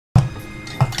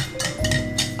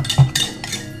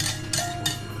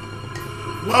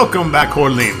Welcome back,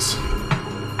 Orleans.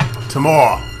 To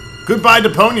more. Goodbye,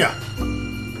 Deponia.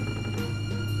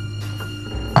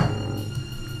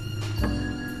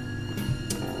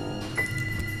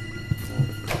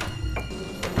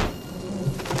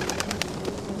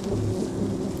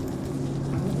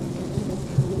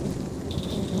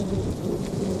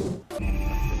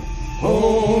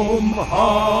 Hum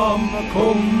hum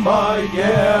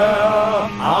kumbaya,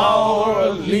 our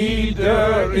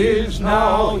leader is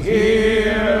now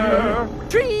here.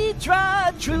 Tree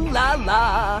tra true la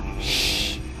la.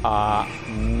 Shh.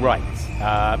 Right.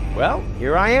 Well,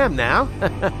 here I am now.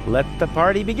 Let the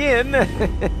party begin.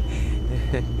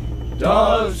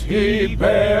 Does he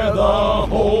bear the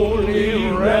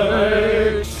holy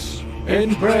relics,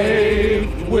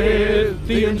 engraved with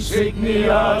the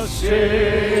insignia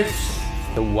 6?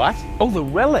 The what? Oh, the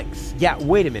relics. Yeah,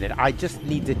 wait a minute. I just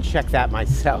need to check that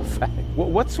myself.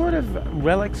 What sort of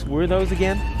relics were those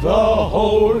again? The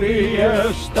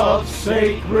holiest of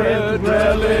sacred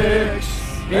relics,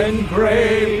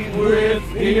 engraved with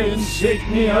the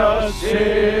insignia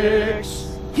 6.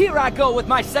 Here I go with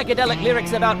my psychedelic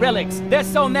lyrics about relics. They're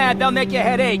so mad they'll make your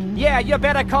head ache. Yeah, you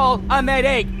better call a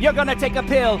medic. You're gonna take a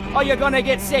pill or you're gonna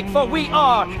get sick, for we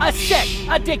are a sect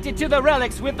addicted to the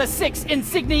relics with the 6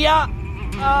 insignia.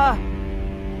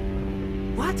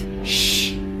 What?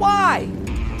 Shh. Why?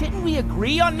 Didn't we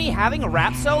agree on me having a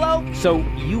rap solo? So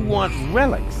you want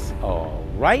relics? All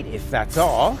right, if that's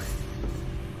all.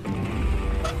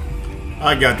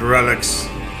 I got relics.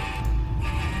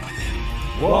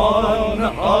 One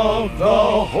of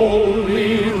the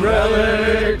holy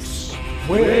relics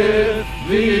with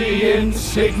the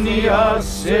insignia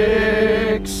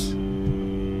 6.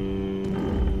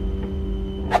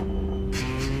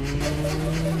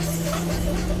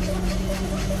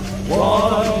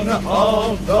 One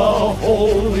of the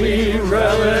holy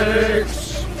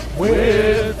relics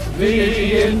with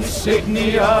the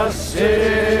insignia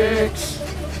 6.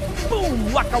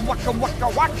 Boom, waka waka waka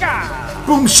waka.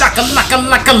 Boom shaka laka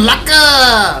laka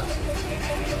laka!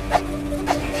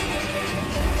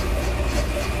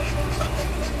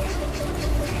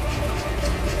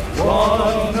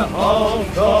 One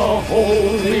of the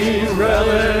holy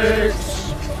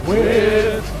relics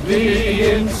with the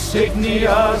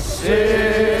insignia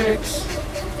 6.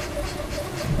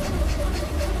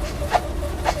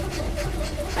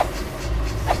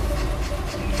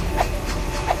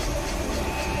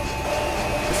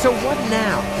 So what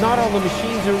now? Not all the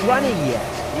machines are running yet.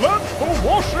 Let the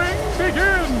washing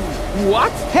begin!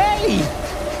 What? Hey!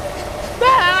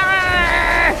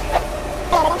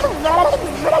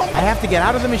 I have to get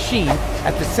out of the machine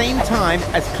at the same time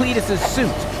as Cletus's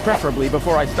suit, preferably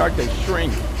before I start to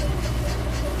shrink.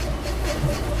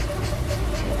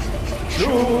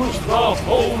 Choose the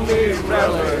holy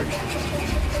relic.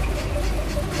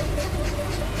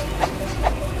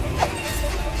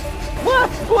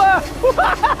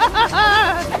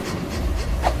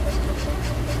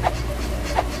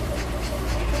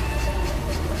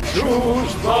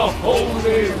 Choose the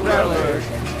holy relic.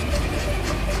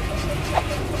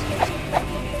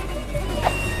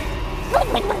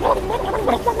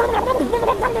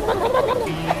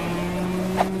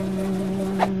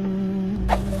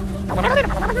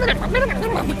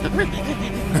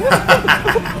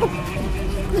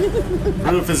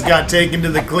 Rufus got taken to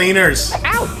the cleaners.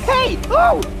 Ow! Hey!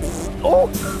 Oh!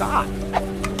 Oh, stop!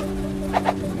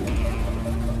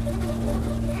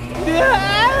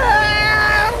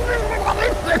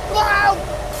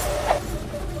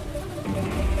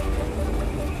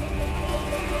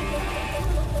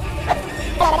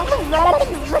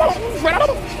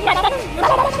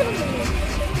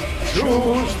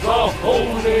 Choose the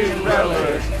holy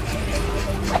relic. Choose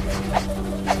the holy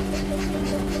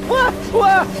relic.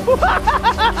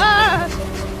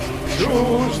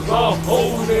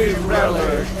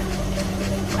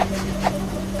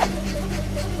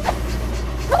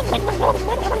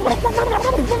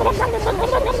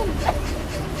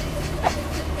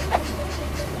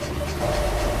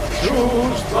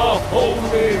 Choose the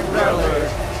holy relic.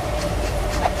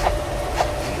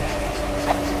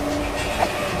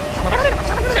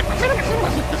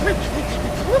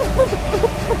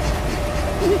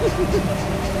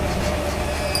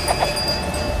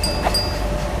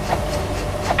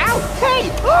 Ow! Hey!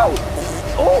 Oh!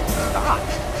 Oh, stop!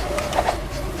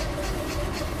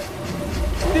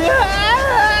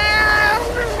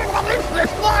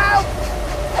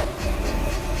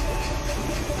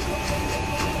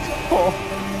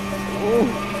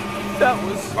 That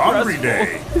was Hungry stressful.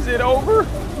 day. Is it over?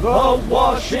 The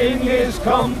washing is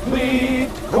complete.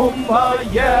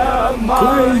 Kumbaya, my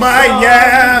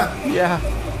Kumbaya! Yeah,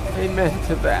 amen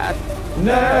to that.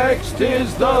 Next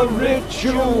is the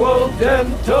ritual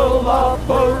dental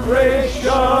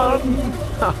operation.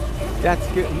 That's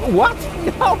good. What?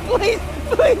 No, please,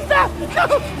 please stop!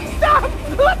 No, stop!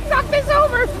 Let's talk this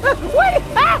over! Wait!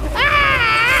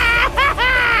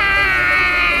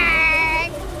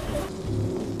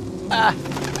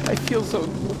 I feel so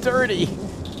dirty.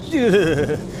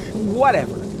 Ugh.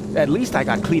 Whatever. At least I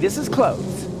got Cletus's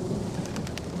clothes.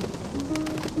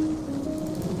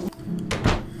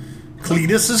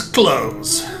 Cletus's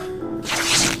clothes.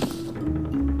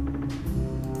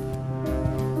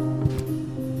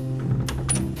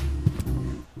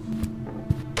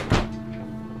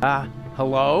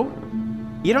 Hello?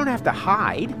 You don't have to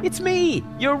hide. It's me,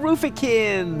 your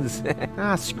Roofikins.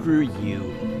 Screw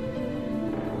you.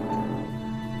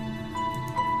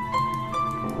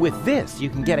 With this, you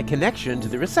can get a connection to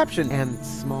the reception and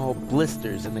small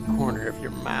blisters in the corner of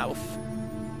your mouth.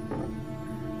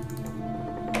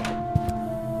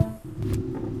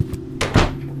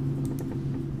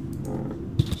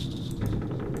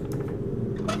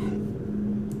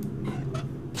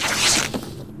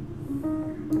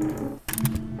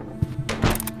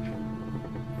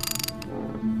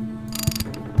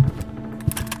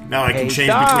 Now I can Hey, change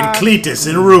Doc. between Cletus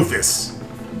and Rufus.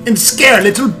 And scare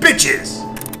little bitches!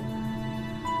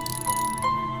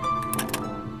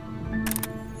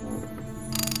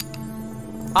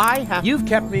 You've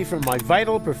kept me from my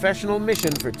vital professional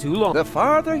mission for too long. The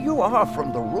farther you are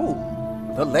from the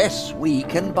room, the less we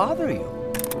can bother you.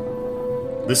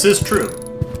 This is true.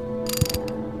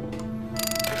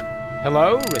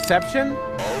 Hello, reception?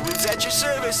 Always at your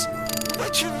service.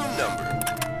 What's your room number?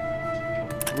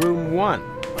 Room 1.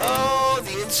 Oh,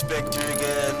 the inspector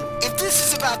again. If this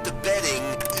is about the bedding,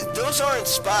 those aren't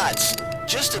spots,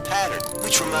 just a pattern.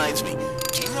 Which reminds me,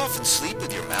 do you often sleep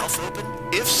with your mouth open?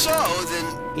 If so,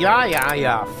 then...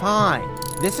 Yeah, fine.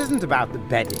 This isn't about the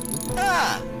bedding.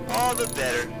 All the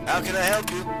better. How can I help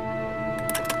you?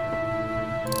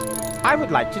 I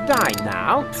would like to dine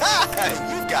now.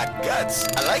 You've got guts.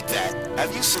 I like that.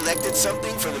 Have you selected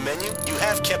something from the menu? You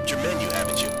have kept your menu,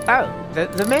 haven't you? Oh,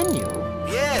 the menu?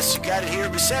 Yes, you got it here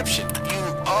at reception. You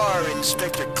are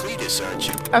Inspector Cletus, aren't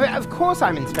you? Of course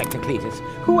I'm Inspector Cletus.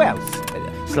 Who else?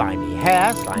 Slimy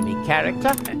hair, slimy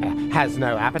character, has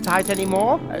no appetite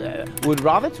anymore, would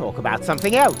rather talk about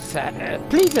something else.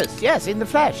 Cletus, yes, in the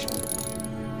flesh.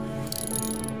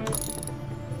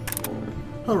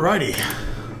 Alrighty.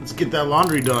 Let's get that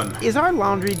laundry done. Is our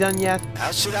laundry done yet?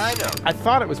 How should I know? I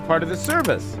thought it was part of the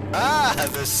service.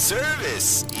 The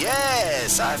service.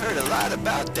 Yes, I've heard a lot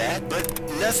about that, but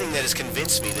nothing that has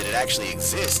convinced me that it actually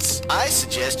exists. I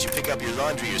suggest you pick up your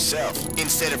laundry yourself,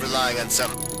 instead of relying on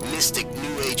some mystic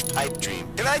New Age pipe dream.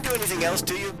 Can I do anything else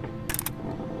to you?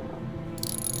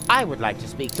 I would like to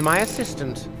speak to my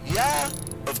assistant. Yeah,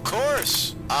 of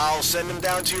course. I'll send him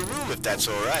down to your room if that's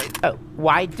all right. Oh,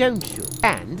 why don't you?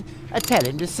 And tell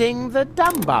him to sing the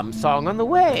Dum Bum song on the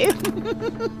way.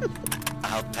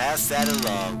 I'll pass that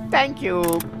along. Thank you.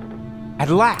 At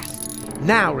last.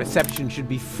 Now reception should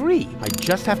be free. I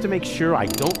just have to make sure I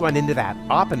don't run into that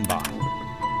Oppenbot.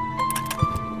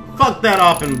 Fuck that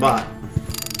Oppenbot.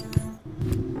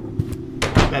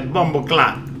 That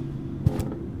bumbleclot.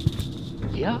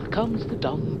 Here comes the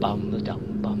dum bum, the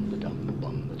dum bum, the dum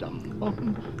bum, the dum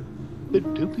bum. The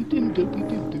doopy dim doopy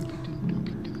dim doopy dim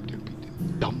doopy dim doopy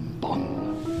dim dum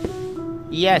bum.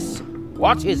 Yes.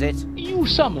 What is it? You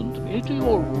summoned me to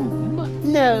your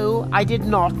room. No, I did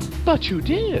not. But you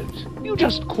did. You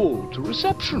just called to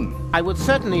reception. I would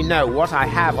certainly know what I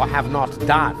have or have not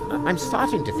done. I'm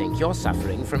starting to think you're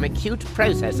suffering from acute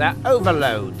processor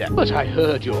overload. But I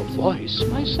heard your voice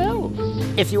myself.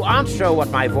 If you aren't sure what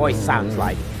my voice sounds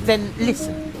like, then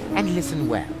listen, and listen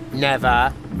well.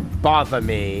 Never bother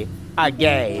me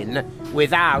again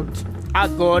without a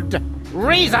good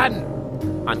reason.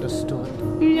 Understood?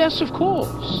 Yes, of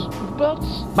course.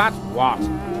 But what?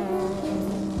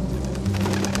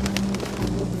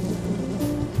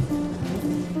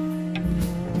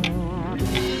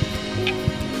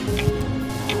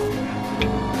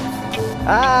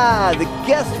 The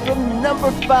guest from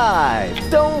number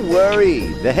 5. Don't worry,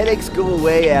 the headaches go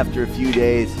away after a few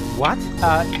days. What?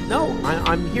 No,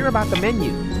 I'm here about the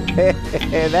menu.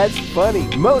 That's funny.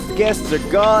 Most guests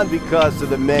are gone because of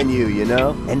the menu, you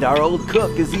know? And our old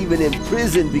cook is even in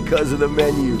prison because of the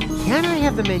menu. Can I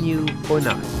have the menu or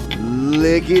not?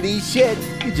 Lickety shit.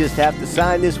 You just have to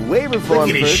sign this waiver form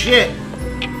Lickety first. shit.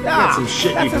 Got some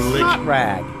shit That's you can a lick. snot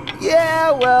rag.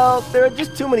 Yeah, well, there are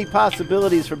just too many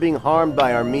possibilities for being harmed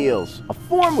by our meals. A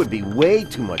form would be way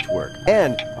too much work.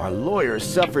 And our lawyer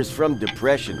suffers from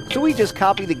depression, so we just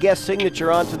copy the guest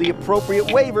signature onto the appropriate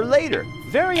waiver later.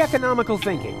 Very economical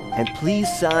thinking. And please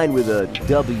sign with a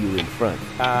W in front.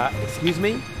 Excuse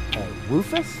me?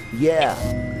 Rufus? Yeah,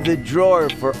 the drawer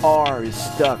for R is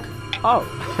stuck. Oh,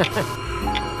 of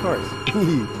course.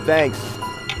 Thanks.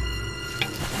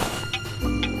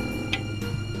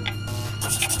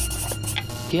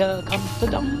 Here comes the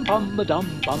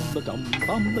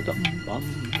dum-bum-ba-dum-bum-ba-dum-bum-ba-dum-bum.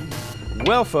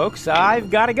 Well, folks, I've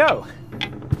got to go.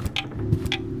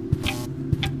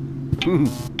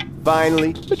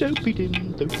 Finally.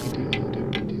 Ba-dopey-dim, dopey-dim,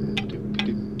 dopey-dim,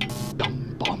 dopey-dim,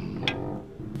 dum-bum.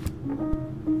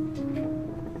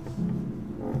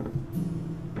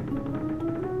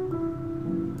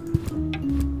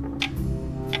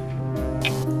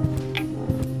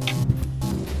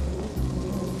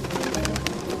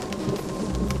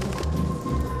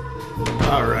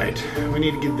 All right, we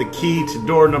need to get the key to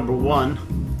door number 1.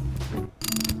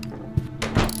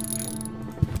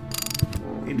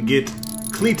 Need to get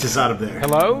Cletus out of there.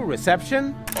 Hello,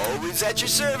 reception? Always at your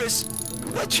service.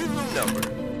 What's your room number?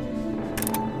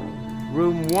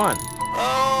 Room 1.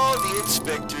 Oh, the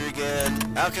inspector again.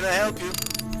 How can I help you?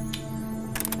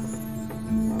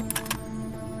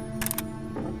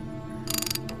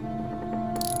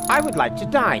 I would like to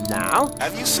dine now.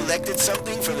 Have you selected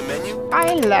something from the menu?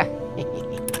 I'll,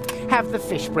 have the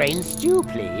fish brain stew,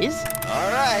 please.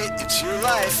 All right, it's your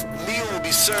life. Meal will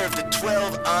be served at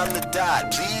 12 on the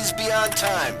dot. Please be on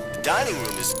time. The dining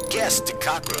room is guest to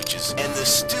cockroaches, and the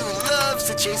stew loves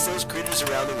to chase those critters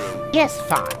around the room. Yes,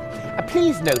 fine.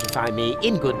 Please notify me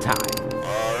in good time.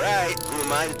 All right, who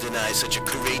am I to deny such a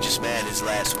courageous man his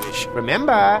last wish?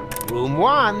 Remember, room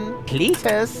 1,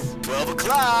 Cletus. 12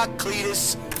 o'clock,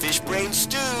 Cletus. Fish brain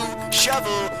stew,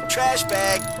 shovel, trash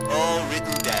bag, all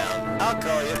written down. I'll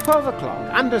call you. 12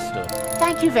 o'clock, understood.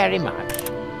 Thank you very much.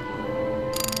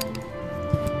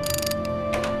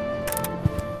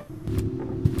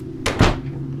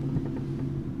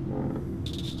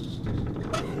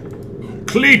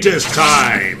 Cletus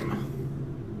time!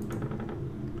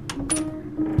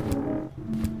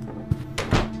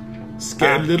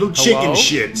 Scared little chicken hello?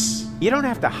 shits. You don't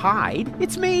have to hide.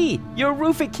 It's me, your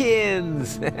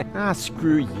Roofikins.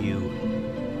 Screw you.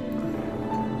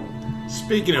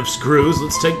 Speaking of screws,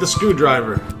 let's take the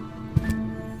screwdriver.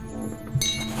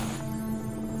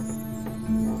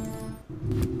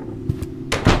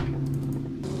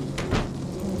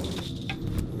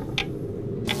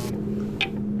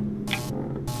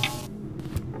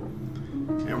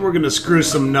 And we're gonna screw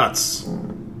some nuts.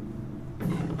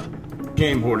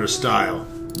 Game hoarder style.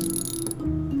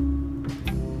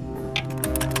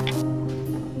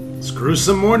 Screw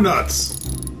some more nuts.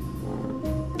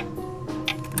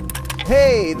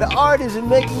 Hey, the art isn't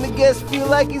making the guest feel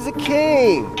like he's a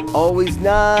king. Always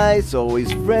nice,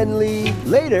 always friendly.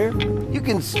 Later, you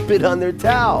can spit on their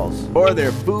towels. Or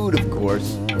their food, of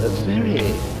course.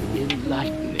 Very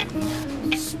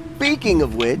enlightening. Speaking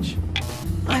of which,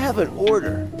 I have an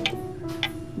order.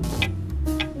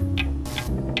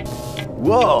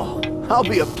 Whoa, I'll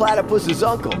be a platypus's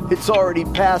uncle. It's already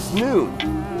past noon.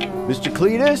 Mr.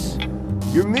 Cletus,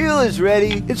 your meal is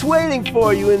ready. It's waiting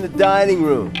for you in the dining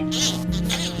room.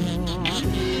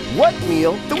 What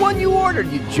meal? The one you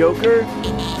ordered, you joker.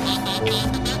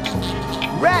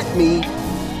 Rat meat?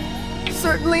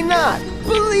 Certainly not.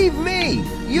 Believe me,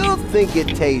 you'll think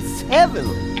it tastes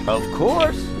heavenly. Of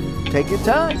course. Take your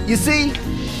time. You see,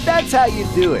 that's how you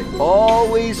do it.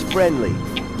 Always friendly.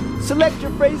 Select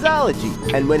your phraseology,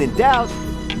 and when in doubt,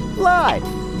 lie.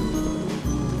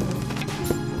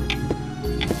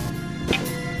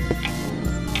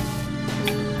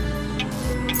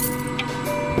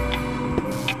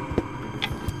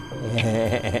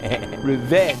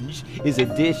 Revenge is a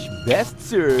dish best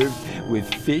served with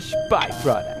fish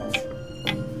byproducts.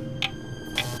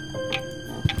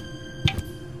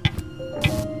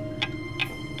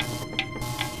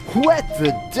 Wet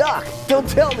the duck! Don't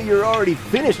tell me you're already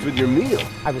finished with your meal.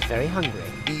 I was very hungry.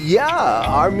 Yeah,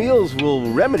 our meals will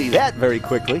remedy that very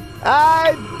quickly.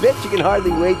 I bet you can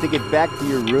hardly wait to get back to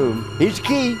your room. Here's your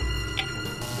key.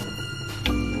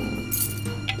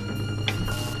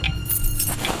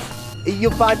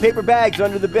 You'll find paper bags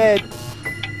under the bed.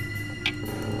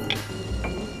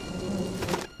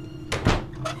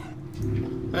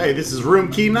 Hey, this is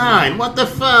room key 9. What the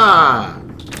fuck?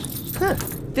 Huh,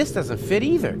 this doesn't fit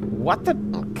either. What the?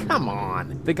 Oh, come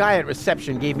on. The guy at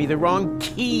reception gave me the wrong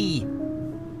key.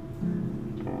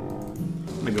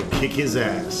 I'm gonna go kick his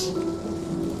ass.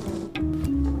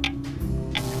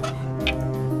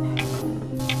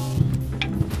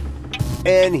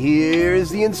 And here's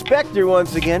the inspector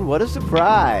once again. What a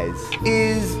surprise.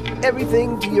 Is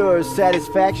everything to your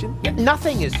satisfaction?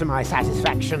 Nothing is to my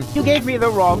satisfaction. You gave me the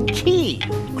wrong key,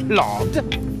 Claude.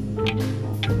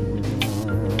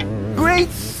 Great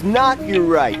snot, you're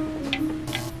right.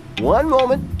 One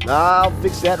moment. I'll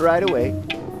fix that right away.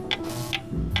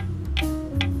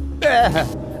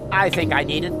 I think I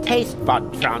need a taste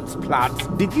bud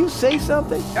transplant. Did you say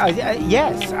something?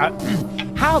 Yes.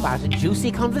 How about a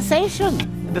juicy conversation?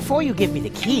 Before you give me the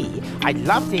key, I'd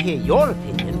love to hear your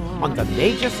opinion on the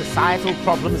major societal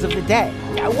problems of the day.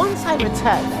 Once I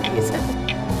return, that is.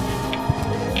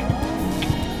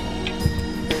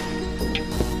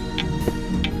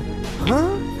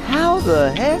 Huh? How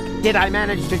the heck? Did I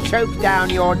manage to choke down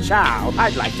your chow?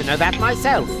 I'd like to know that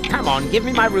myself. Come on, give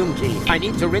me my room key. I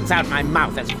need to rinse out my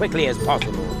mouth as quickly as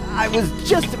possible. I was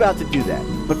just about to do that.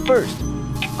 But first,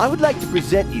 I would like to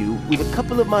present you with a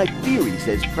couple of my theories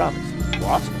as promised.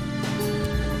 What?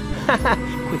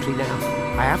 Quickly now.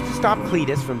 I have to stop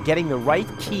Cletus from getting the right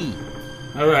key.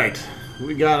 Alright,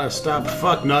 we gotta stop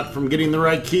Fucknut from getting the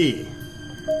right key.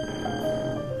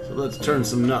 So let's turn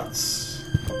some nuts.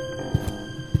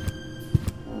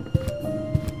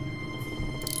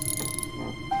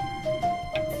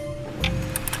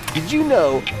 Did you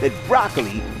know that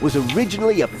broccoli was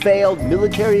originally a failed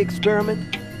military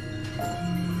experiment?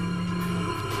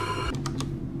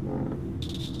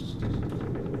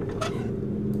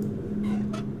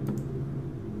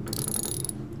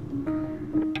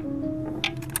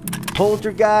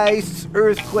 Poltergeists,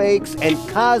 earthquakes, and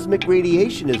cosmic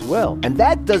radiation as well. And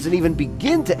that doesn't even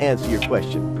begin to answer your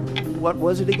question. What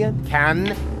was it again?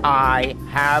 Can I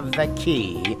have the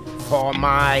key for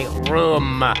my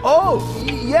room? Oh,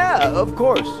 yeah, of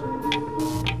course.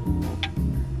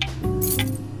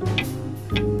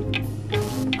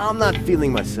 I'm not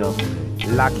feeling myself.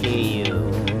 Lucky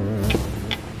you.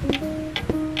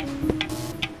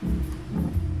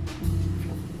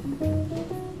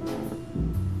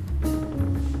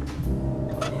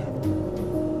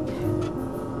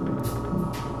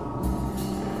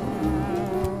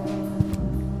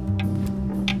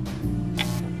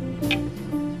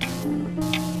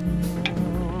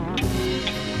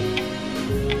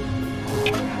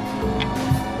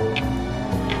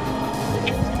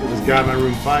 Got my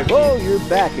room 5. Oh, you're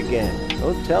back again.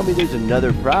 Don't tell me there's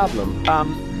another problem.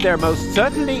 There most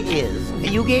certainly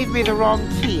is. You gave me the wrong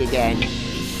key again.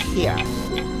 Here.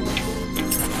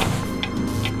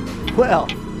 Well,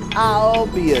 I'll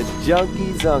be a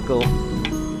junkie's uncle.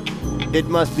 It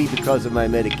must be because of my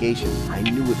medication. I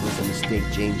knew it was a mistake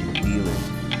changing dealers.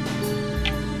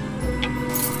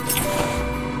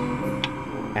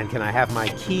 And can I have my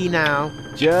key now?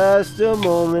 Just a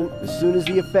moment. As soon as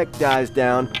the effect dies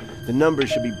down, the numbers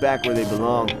should be back where they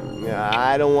belong.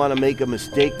 I don't want to make a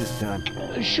mistake this time.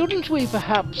 Shouldn't we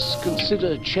perhaps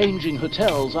consider changing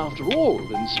hotels after all,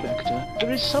 Inspector?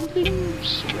 There is something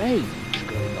strange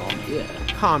going on here.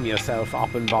 Calm yourself,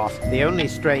 Oppenbot. The only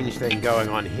strange thing going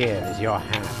on here is your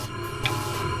hat.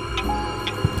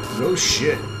 No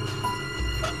shit.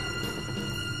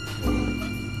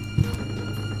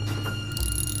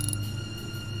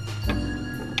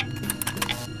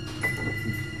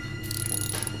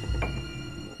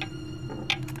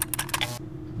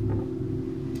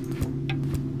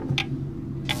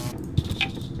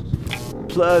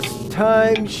 Plus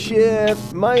time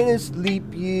shift, minus leap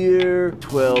year,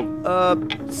 12 up,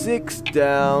 6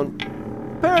 down.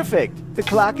 Perfect! The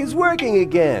clock is working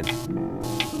again.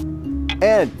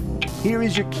 And here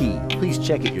is your key. Please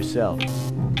check it yourself.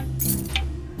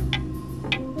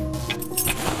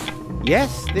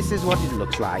 Yes, this is what it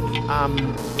looks like.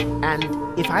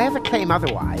 And if I ever claim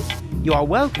otherwise, you are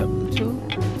welcome to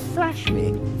thrash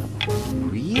me.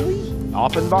 Really?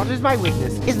 Oppenbot is my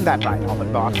witness. Isn't that right,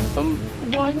 Oppenbot?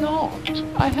 Why not?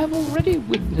 I have already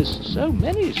witnessed so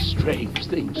many strange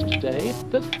things today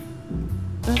that...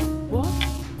 what?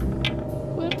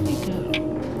 Where'd we go?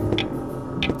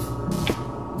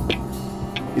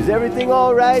 Is everything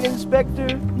all right,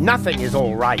 Inspector? Nothing is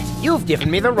all right. You've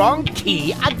given me the wrong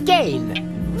key again.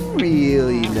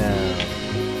 Really now?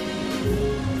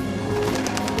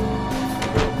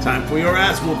 Time for your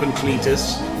ass whooping,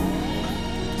 Cletus.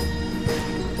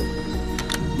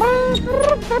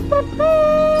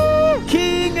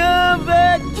 King of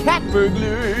the cat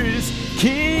burglars,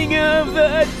 king of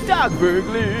the dog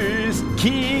burglars,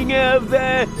 king of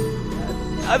the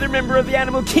other member of the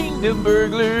animal kingdom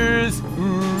burglars,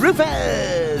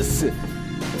 Rufus!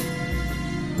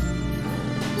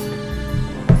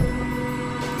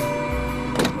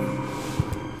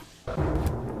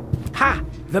 Ha!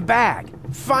 The bag!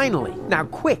 Finally! Now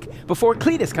quick, before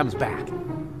Cletus comes back.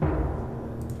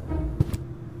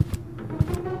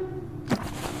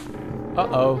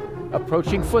 Uh-oh.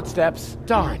 Approaching footsteps.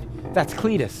 Darn, that's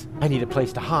Cletus. I need a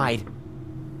place to hide.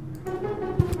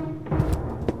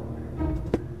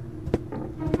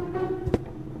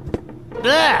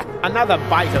 Ugh, another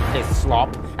bite of this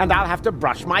slop, and I'll have to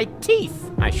brush my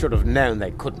teeth. I should have known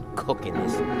they couldn't cook in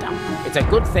this dump. It's a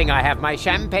good thing I have my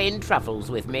champagne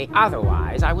truffles with me.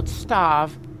 Otherwise, I would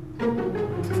starve.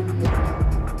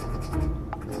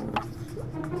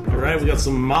 Alright, we got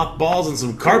some mothballs and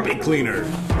some carpet cleaner.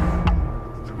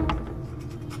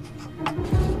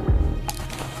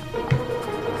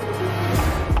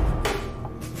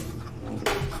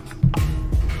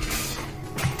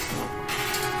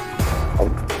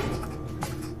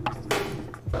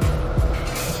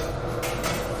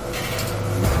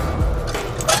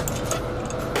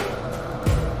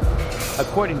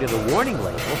 According to the warning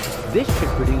label, this should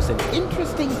produce an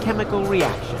interesting chemical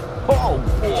reaction. Oh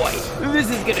boy, this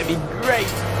is gonna be great!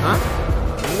 Huh?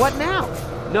 What now?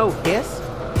 No hiss?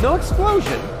 No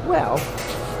explosion? Well,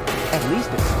 at least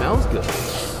it smells good.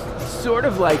 Sort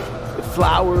of like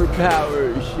flower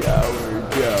power shower.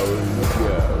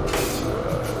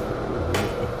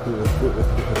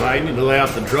 I need to lay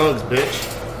off the drugs, bitch.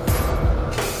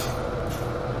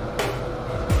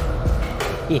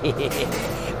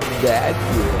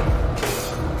 That's it.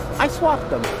 I swapped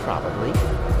them, probably.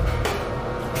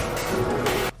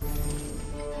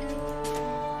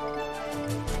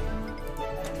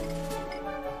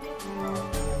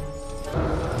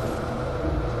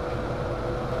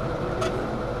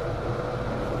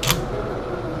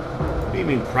 What do you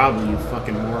mean probably, you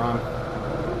fucking moron?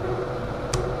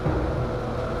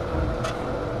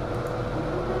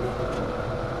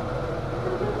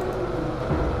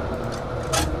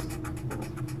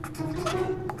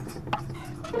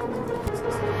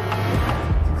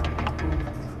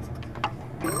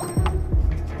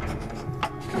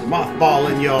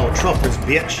 Mothballing your truffles,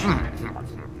 bitch.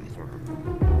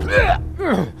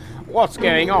 What's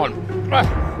going on?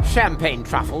 Champagne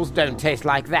truffles don't taste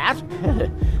like that.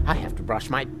 I have to brush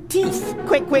my teeth.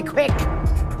 Quick, quick, quick.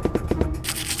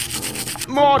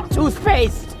 More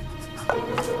toothpaste.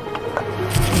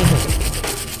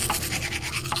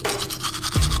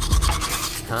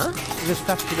 Huh? This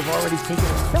stuff should have already taken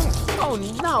effect. Oh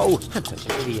no! I'm such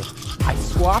an idiot. I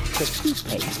swapped the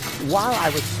toothpaste. While I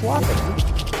was swapping,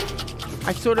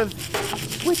 I sort of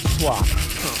switch swapped.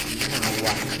 Oh, now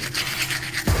what?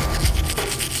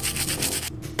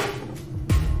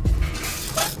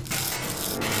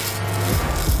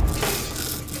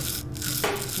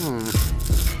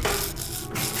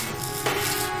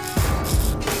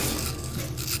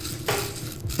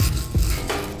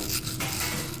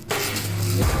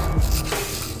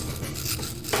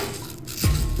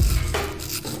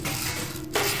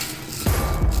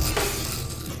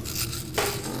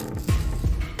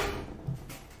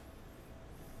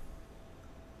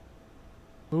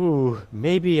 Ooh,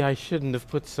 maybe I shouldn't have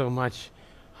put so much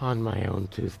on my own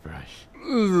toothbrush.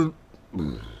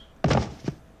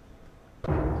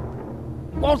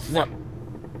 What's the...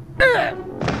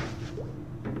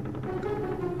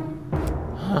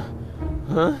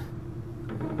 Huh?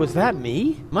 Was that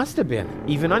me? Must have been.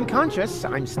 Even unconscious,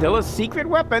 I'm still a secret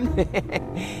weapon.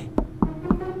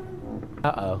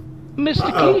 Uh-oh.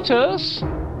 Mr. Cletus?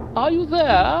 Are you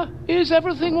there? Is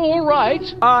everything all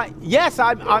right? Yes, yes,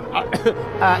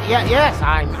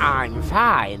 I'm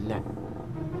fine.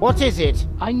 What is it?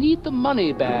 I need the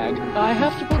money bag. I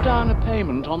have to put down a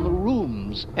payment on the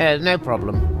rooms. No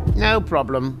problem. No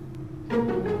problem.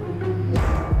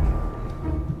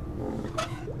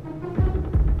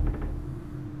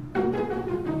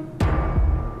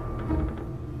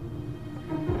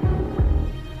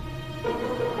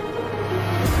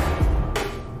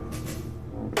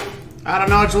 I don't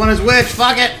know which one is which,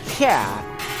 fuck it! Here.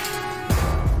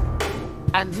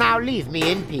 And now leave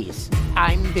me in peace.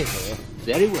 I'm busy.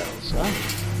 Very well, sir.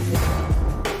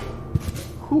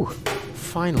 Whew,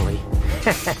 finally.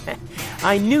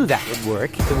 I knew that would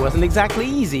work. It wasn't exactly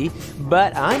easy,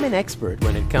 but I'm an expert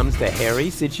when it comes to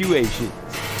hairy situations.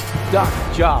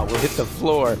 Doc's jaw will hit the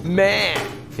floor. Man,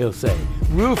 he'll say,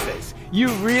 Rufus, you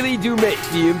really do make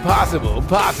the impossible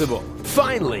possible.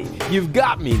 Finally, you've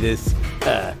got me this,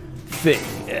 thing.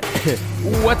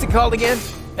 What's it called again?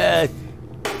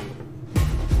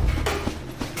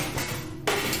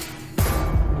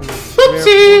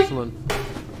 Oopsie!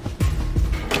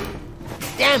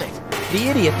 Damn it! The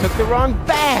idiot took the wrong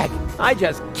bag! I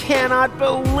just cannot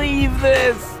believe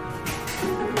this!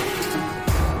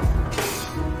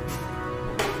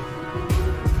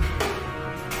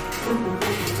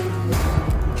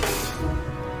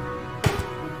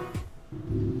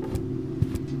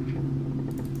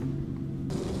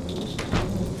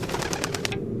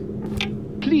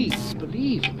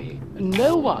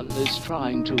 someone is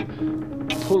trying to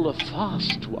pull a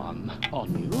fast one on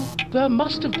you. There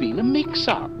must have been a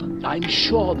mix-up. I'm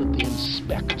sure that the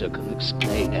inspector can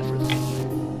explain everything.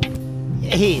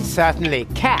 He certainly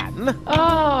can.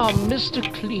 Ah, Mr.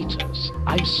 Cletus,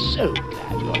 I'm so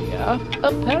glad you're here.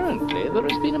 Apparently, there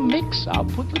has been a mix-up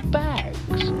with the bags.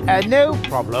 No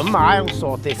problem. I'll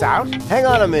sort this out. Hang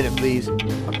on a minute, please.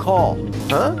 A call.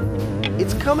 Huh?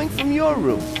 It's coming from your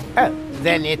room. Oh,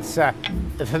 then it's,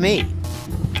 for me.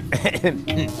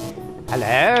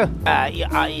 Hello?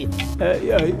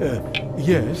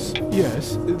 Yes.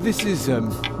 This is,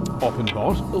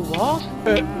 Oppenbot. What?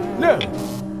 No.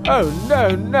 Oh,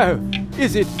 no.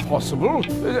 Is it possible?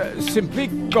 Simply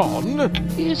gone?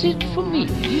 Is it for me?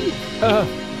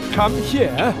 Come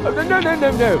here.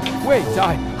 No. Wait,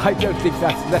 I don't think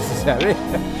that's necessary.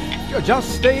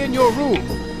 Just stay in your room.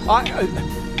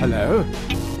 Hello?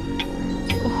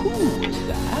 Who was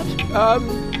that?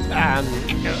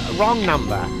 Wrong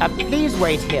number. Please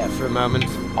wait here for a moment,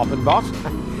 Oppenbot.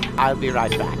 I'll be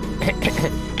right back.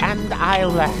 And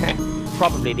I'll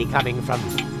probably be coming from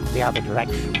the other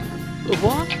direction.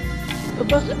 What?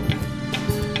 But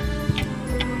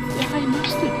I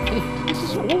must admit, this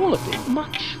is all a bit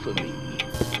much for me.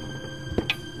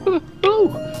 Oh,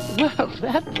 well,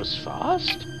 that was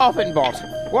fast. Oppenbot,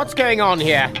 what's going on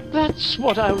here? That's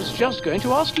what I was just going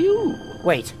to ask you.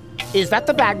 Wait, is that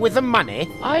the bag with the money?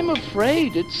 I'm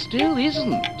afraid it still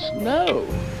isn't, no.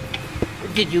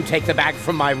 Did you take the bag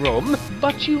from my room?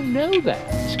 But you know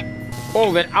that.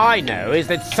 All that I know is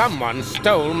that someone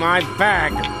stole my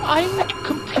bag. I'm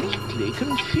completely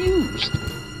confused.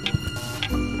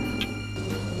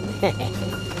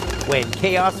 When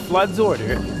chaos floods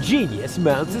order, genius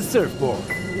mounts a surfboard.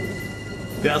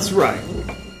 That's right.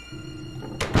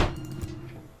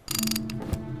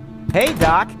 Hey,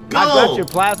 Doc. Go! I've got your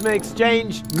plasma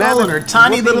exchange. Go in her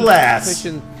tiny little ass.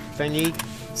 Cushion thingy.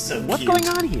 So What's cute. going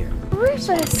on here?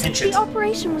 Rufus, Pinch the it.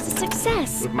 operation was a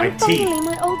success. With my I'm finally teeth.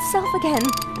 my old self again.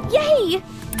 Yay!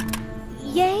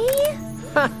 Yay?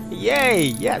 Yay!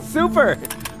 Yeah, super!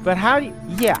 But how do you...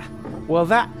 Yeah. Well,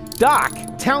 Doc,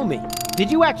 tell me.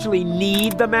 Did you actually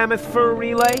need the mammoth fur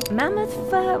relay? Mammoth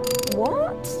fur...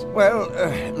 what? Well,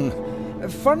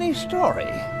 funny story.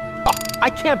 Oh, I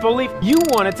can't believe you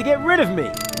wanted to get rid of me.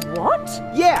 What?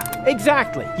 Yeah,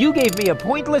 exactly. You gave me a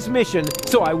pointless mission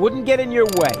so I wouldn't get in your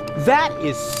way. That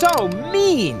is so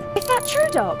mean. Is that true,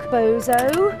 Doc,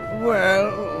 bozo?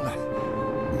 Well,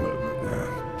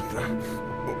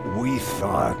 we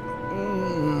thought...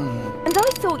 And I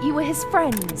thought you were his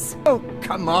friends. Oh,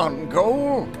 come on,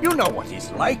 Goal. You know what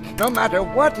he's like. No matter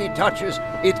what he touches,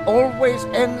 it always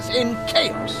ends in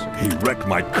chaos. He wrecked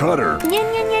my cutter.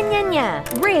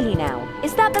 Nya. Really now?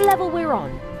 Is that the level we're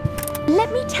on?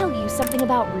 Let me tell you something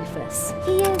about Rufus.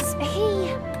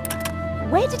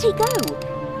 Where did he go?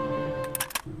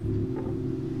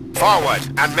 Forward,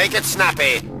 and make it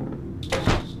snappy.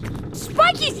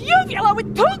 Spikey's uvula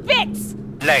with toothpicks!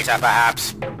 Later,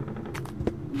 perhaps.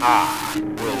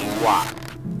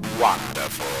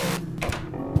 Wonderful.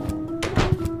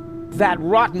 That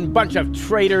rotten bunch of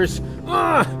traitors.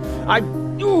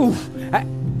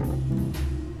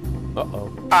 Uh-oh.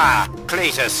 Ah,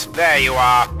 Cletus, there you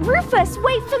are. Rufus,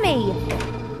 wait for me!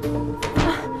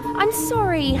 I'm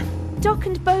sorry. Doc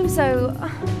and Bozo...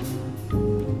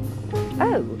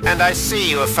 Oh. And I see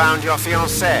you have found your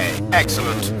fiancée.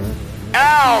 Excellent.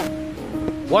 Ow!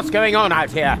 What's going on out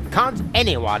here? Can't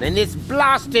anyone in this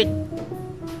blasted...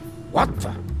 What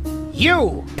the...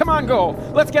 You! Come on, Go.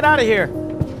 Let's get out of here.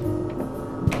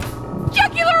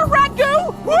 Jugular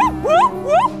ragu! Whoop, whoop,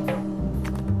 whoop!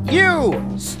 You!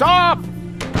 Stop!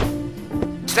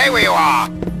 Stay where you are!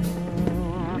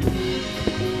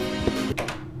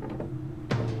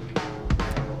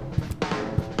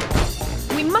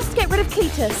 We must get rid of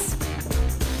Cletus.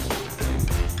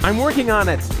 I'm working on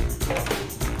it.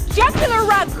 Jugular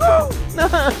ragu!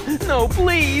 No,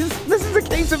 please. This is a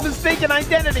case of mistaken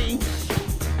identity.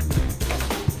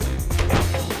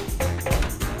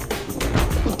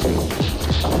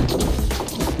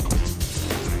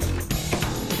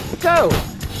 Go!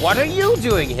 What are you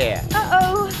doing here?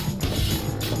 Uh-oh.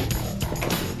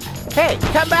 Hey,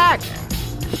 come back!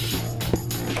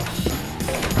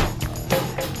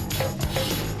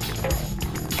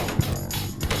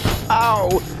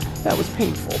 Ow! That was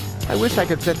painful. I wish I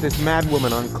could set this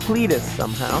madwoman on Cletus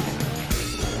somehow.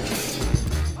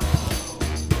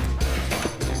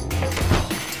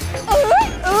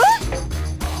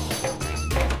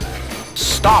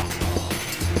 Stop!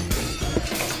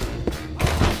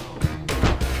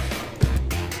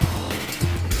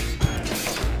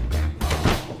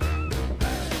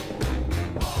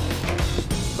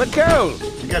 But gold.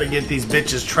 You gotta get these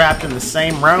bitches trapped in the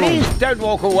same room. Please don't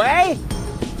walk away.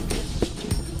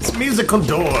 It's musical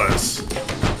doors.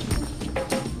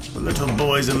 For little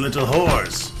boys and little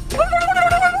whores.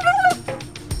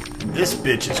 This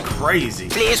bitch is crazy.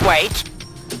 Please wait.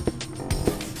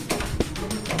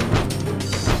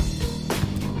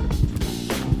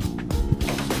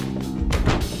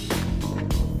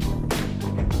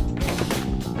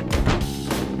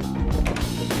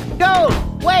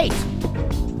 Gold, wait.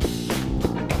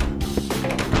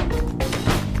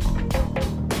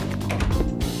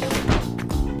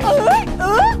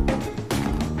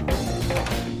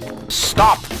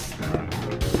 Stop.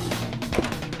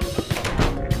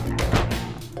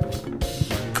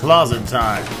 Closet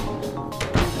time.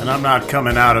 And I'm not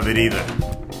coming out of it either.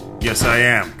 Yes, I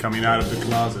am coming out of the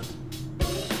closet.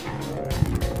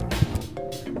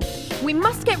 We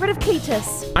must get rid of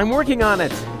Cletus. I'm working on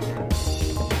it.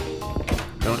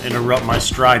 Don't interrupt my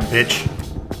stride, bitch.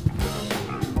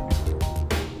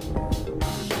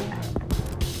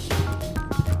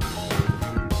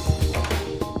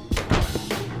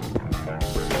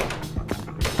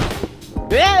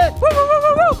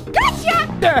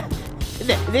 Gotcha!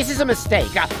 This is a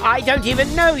mistake. I don't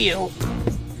even know you.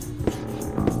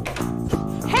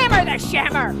 Hammer the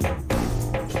shammer!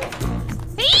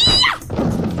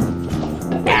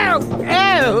 Ow!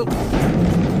 Ow!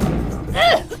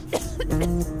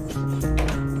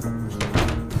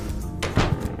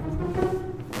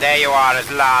 There you are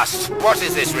at last. What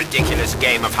is this ridiculous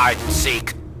game of hide and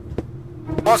seek?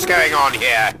 What's going on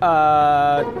here?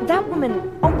 That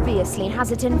woman obviously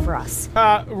has it in for us.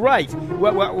 Right.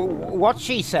 What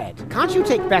she said. Can't you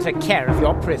take better care of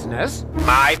your prisoners?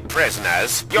 My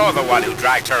prisoners? You're the one who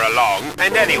dragged her along.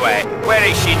 And anyway, where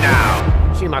is she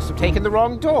now? She must have taken the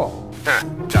wrong door.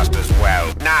 Just as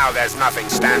well. Now there's nothing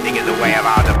standing in the way of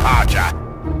our departure.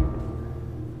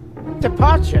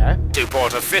 Departure? To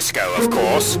Porto Fisco, of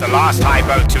course. The last high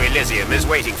boat to Elysium is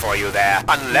waiting for you there.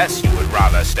 Unless you would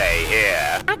rather stay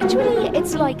here. Actually,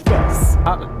 it's like this.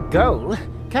 Goal,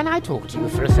 can I talk to you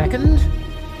for a second?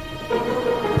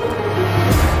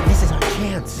 This is our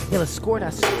chance. He'll escort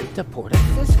us straight to Porto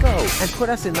Fisco and put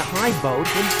us in the high boat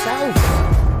himself.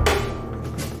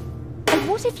 And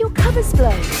what if your cover's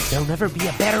blown? There'll never be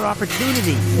a better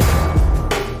opportunity.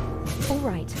 All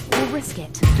right, we'll risk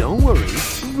it. Don't worry,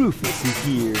 Rufus is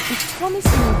here. Just promise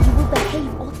me you will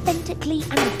behave authentically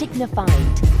and dignified,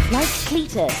 like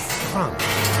Cletus.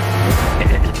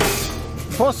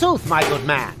 Forsooth, my good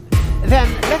man.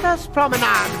 Then let us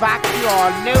promenade back to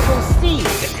your noble steed.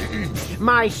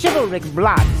 My chivalric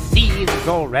blood seethes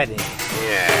already.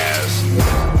 Yes.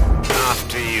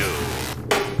 After you.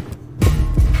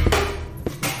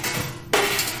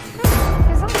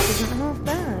 His act isn't half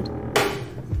bad.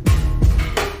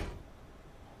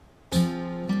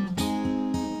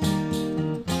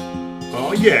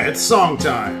 Oh yeah, it's song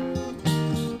time.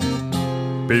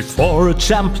 Before a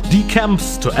champ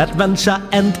decamps to adventure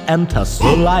and enters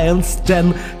the lion's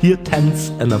den, he attends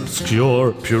an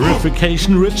obscure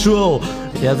purification ritual.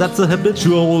 Yeah, that's a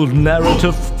habitual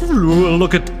narrative.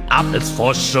 Look it up, it's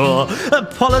for sure.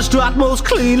 Polished to utmost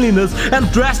cleanliness and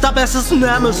dressed up as his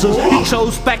nemesis, he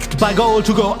chose, backed by gold,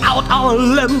 to go out on a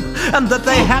limb. And that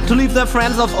they had to leave their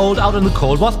friends of old out in the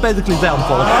cold was basically their own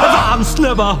fault. Advance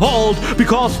never hold,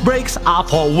 because breaks are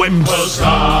for wimps.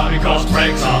 Because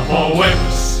breaks are for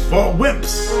wimps. For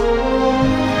wimps.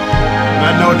 And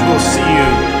I know we'll see you in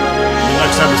the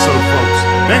next episode, folks.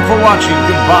 Thanks for watching.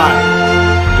 Goodbye.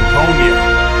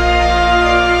 Deponia.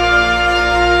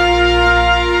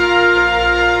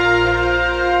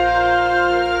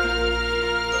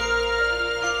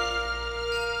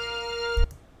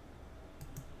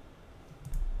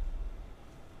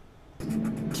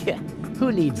 Who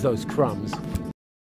needs those crumbs?